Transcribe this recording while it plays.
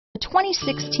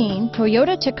2016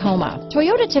 Toyota Tacoma.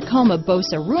 Toyota Tacoma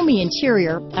boasts a roomy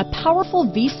interior, a powerful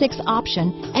V6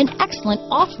 option, and excellent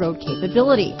off-road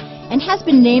capability, and has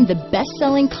been named the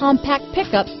best-selling compact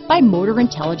pickup by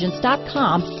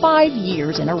MotorIntelligence.com 5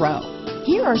 years in a row.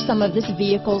 Here are some of this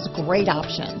vehicle's great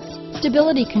options: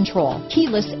 stability control,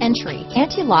 keyless entry,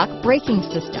 anti-lock braking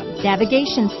system,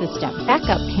 navigation system,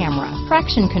 backup camera,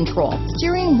 traction control,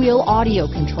 steering wheel audio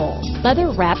controls,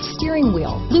 leather-wrapped steering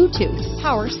wheel, Bluetooth,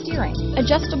 power steering,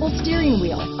 adjustable steering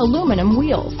wheel, aluminum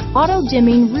wheels,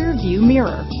 auto-dimming rear view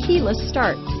mirror, keyless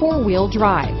start, four-wheel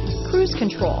drive, cruise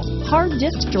control, hard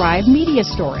disk drive media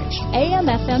storage,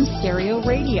 AM/FM stereo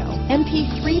radio,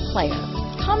 MP3 player.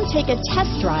 Come take a test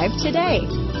drive today.